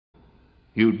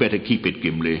You'd better keep it,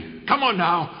 Gimli. Come on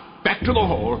now, back to the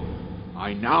hall.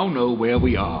 I now know where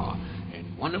we are.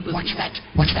 And one of the... What's that?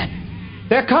 What's that?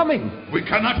 They're coming. We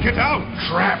cannot get out.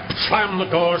 Trap. Slam the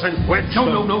doors and wedge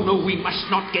them. No. We must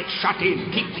not get shut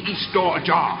in. Keep the east door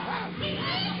ajar.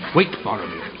 Wait,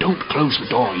 Boromir. Don't close the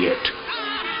door yet.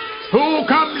 Who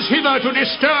comes hither to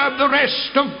disturb the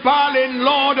rest of Balin,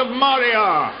 Lord of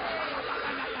Moria?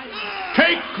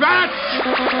 Take that!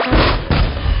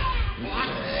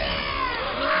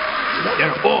 There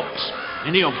are orcs,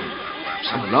 many of them.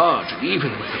 Some large and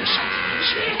even with their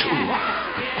sons. There too.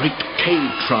 A great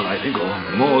cave troll, I think, or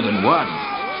more than one.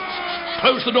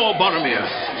 Close the door, Boromir.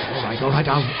 All right.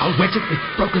 I'll wedge it with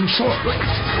broken sword.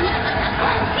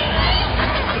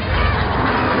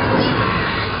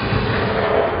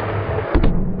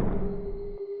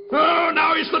 Oh,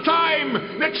 now is the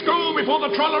time! Let's go before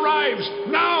the troll arrives!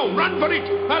 Now, run for it!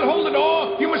 I'll hold the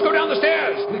door. You must go down the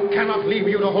stairs. We cannot leave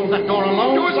you to hold that door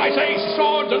alone. Do as I say.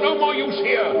 Swords are no more use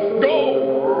here. Go!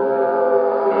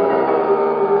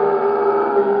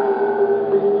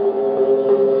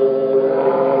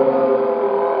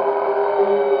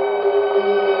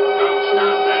 Don't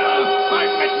stand there!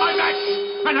 I've met my match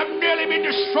and have nearly been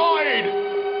destroyed.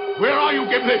 Where are you,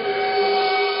 Gimli?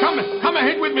 Come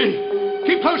ahead with me.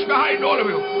 Keep close behind, all of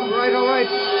you. All right.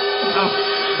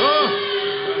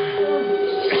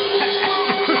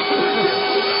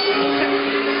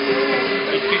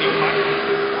 It's getting hot.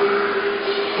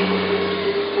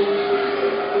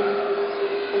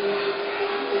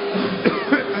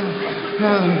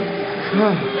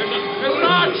 There's an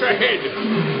arch ahead.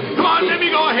 Come on, let me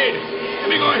go ahead.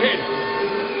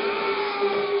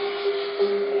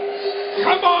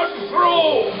 Come on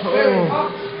through.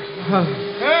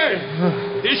 Hey,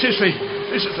 this is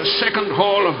the second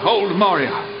hall of Old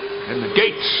Moria, and the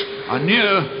gates are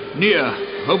near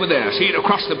over there. See it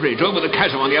across the bridge, over the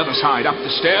chasm on the other side, up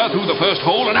the stair, through the first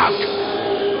hall, and out.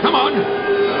 Come on,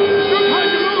 there's no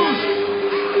time to lose.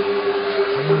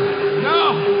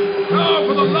 Now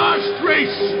for the last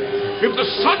race. If the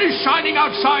sun is shining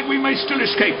outside, we may still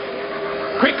escape.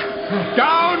 Quick,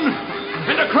 down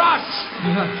and across.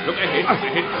 Look ahead,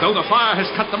 though the fire has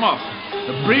cut them off.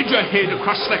 The bridge ahead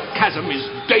across the chasm is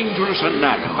dangerous and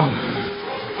narrow.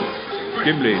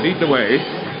 Gimli, lead the way.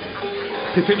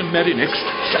 Pippin and Merry next.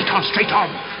 Straight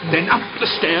on. Then up the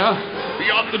stair,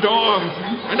 beyond the door,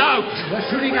 and out. They're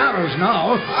shooting arrows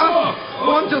now.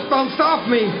 One just bounced off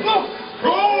me. Look!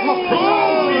 The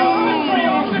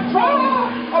troll!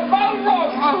 A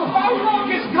Balrog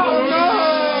is coming!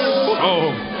 Oh,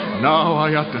 now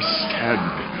I understand.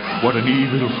 What an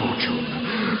evil fortune.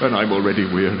 And I'm already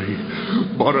weary.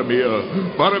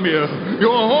 Boromir,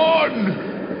 your horn!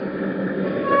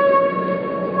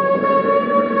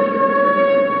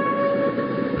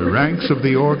 The ranks of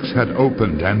the orcs had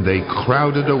opened, and they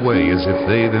crowded away as if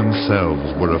they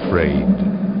themselves were afraid.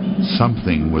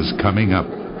 Something was coming up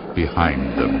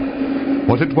behind them.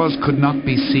 What it was could not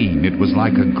be seen. It was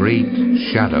like a great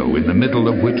shadow, in the middle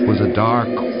of which was a dark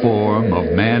form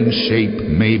of man's shape,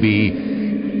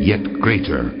 maybe yet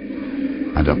greater.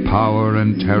 And a power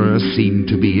and terror seemed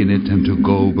to be in it and to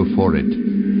go before it.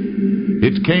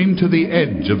 It came to the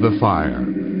edge of the fire.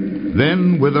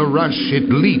 Then, with a rush, it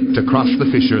leaped across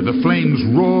the fissure. The flames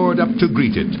roared up to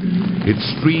greet it. Its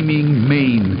streaming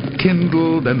mane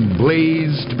kindled and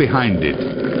blazed behind it.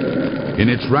 In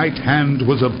its right hand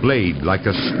was a blade like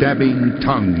a stabbing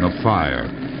tongue of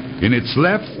fire. In its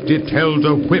left it held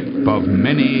a whip of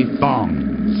many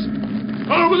thongs.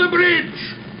 Over the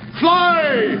bridge!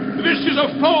 Fly! This is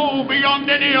a foe beyond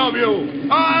any of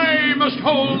you. I must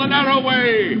hold the narrow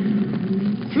way.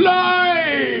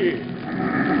 Fly!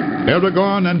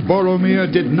 Aragorn and Boromir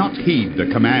did not heed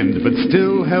the command, but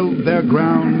still held their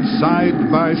ground side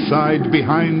by side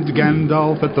behind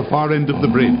Gandalf at the far end of the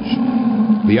bridge.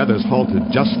 The others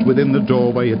halted just within the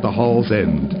doorway at the hall's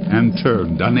end and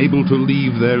turned, unable to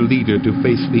leave their leader to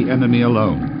face the enemy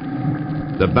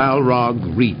alone. The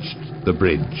Balrog reached the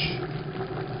bridge.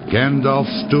 Gandalf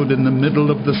stood in the middle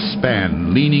of the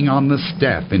span, leaning on the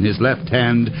staff in his left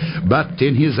hand, but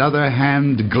in his other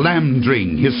hand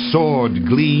Glamdring, his sword,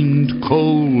 gleamed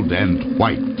cold and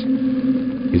white.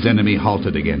 His enemy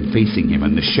halted again, facing him,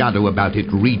 and the shadow about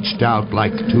it reached out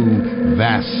like two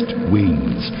vast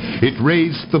wings. It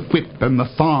raised the whip, and the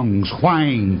thongs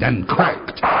whined and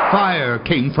cracked. Fire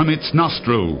came from its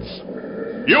nostrils.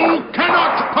 You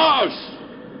cannot pass!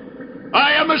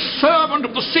 I am a servant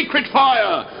of the secret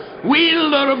fire,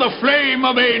 wielder of the flame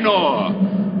of Aenor.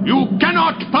 You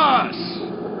cannot pass.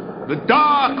 The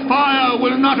dark fire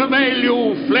will not avail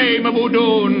you, flame of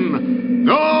Udun.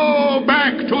 Go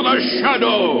back to the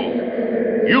shadow.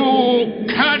 You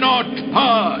cannot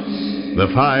pass.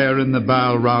 The fire in the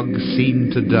Balrog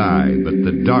seemed to die, but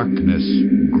the darkness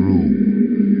grew.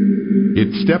 It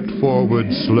stepped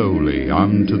forward slowly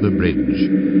onto the bridge,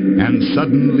 and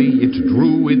suddenly it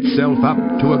drew itself up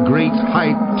to a great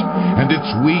height, and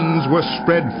its wings were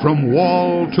spread from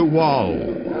wall to wall.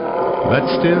 But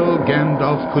still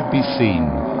Gandalf could be seen,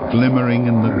 glimmering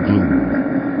in the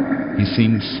gloom. He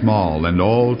seemed small and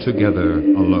altogether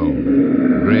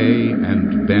alone, grey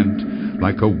and bent,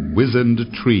 like a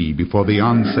wizened tree before the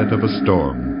onset of a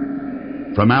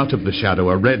storm. From out of the shadow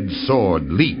a red sword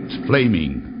leaped,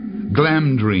 flaming.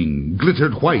 Glamdring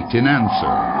glittered white in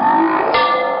answer.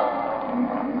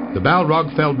 The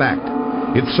Balrog fell back,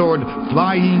 its sword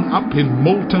flying up in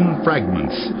molten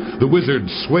fragments. The wizard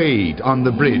swayed on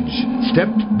the bridge,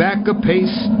 stepped back a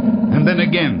pace, and then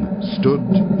again stood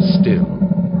still.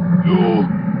 You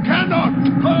cannot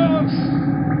pass.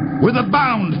 With a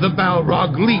bound, the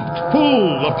Balrog leaped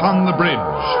full upon the bridge.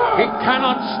 He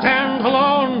cannot stand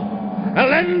alone.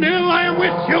 Elendil, I am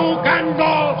with you,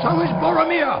 Gandalf. So is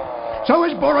Boromir. So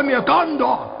is Boromir.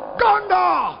 Gondor!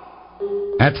 Gondor!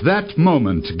 At that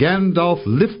moment, Gandalf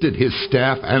lifted his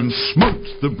staff and smote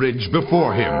the bridge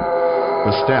before him.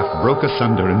 The staff broke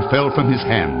asunder and fell from his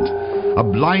hand. A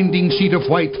blinding sheet of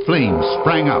white flame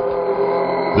sprang up.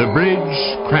 The bridge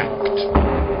cracked.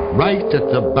 Right at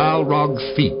the Balrog's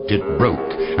feet it broke,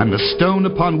 and the stone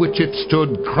upon which it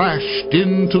stood crashed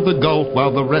into the gulf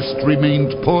while the rest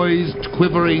remained poised,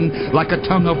 quivering like a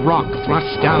tongue of rock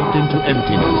thrust out into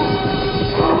emptiness.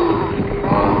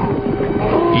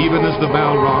 Even as the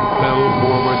Balrog fell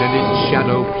forward and its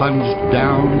shadow plunged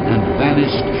down and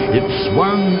vanished, it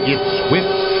swung its whip,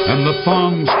 and the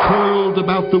thongs curled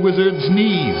about the wizard's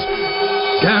knees.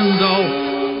 Gandalf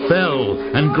fell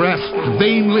and grasped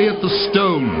vainly at the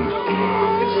stone.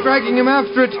 It's dragging him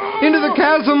after it, into the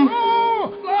chasm.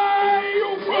 Fly, you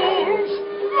fools!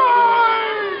 Fly!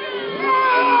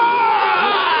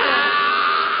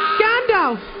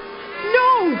 Gandalf!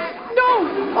 No! No!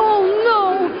 Oh,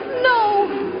 no! No!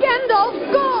 Gandalf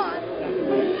gone!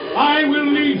 I will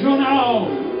lead you now.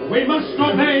 We must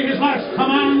obey his last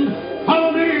command.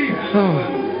 Follow me!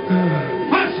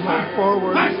 Faster!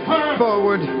 Forward. Faster!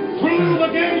 Forward. Through the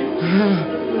gate!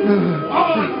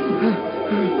 On!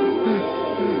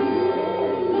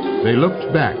 They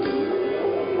looked back.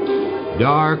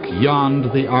 Dark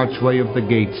yawned the archway of the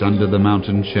gates under the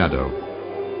mountain shadow.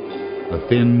 A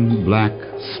thin black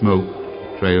smoke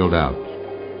trailed out.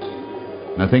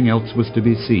 Nothing else was to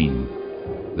be seen.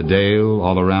 The dale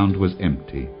all around was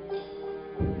empty.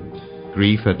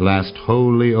 Grief at last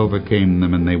wholly overcame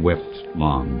them, and they wept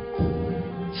long.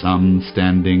 Some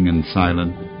standing and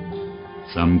silent,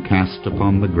 some cast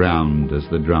upon the ground as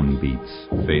the drum beats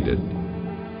faded.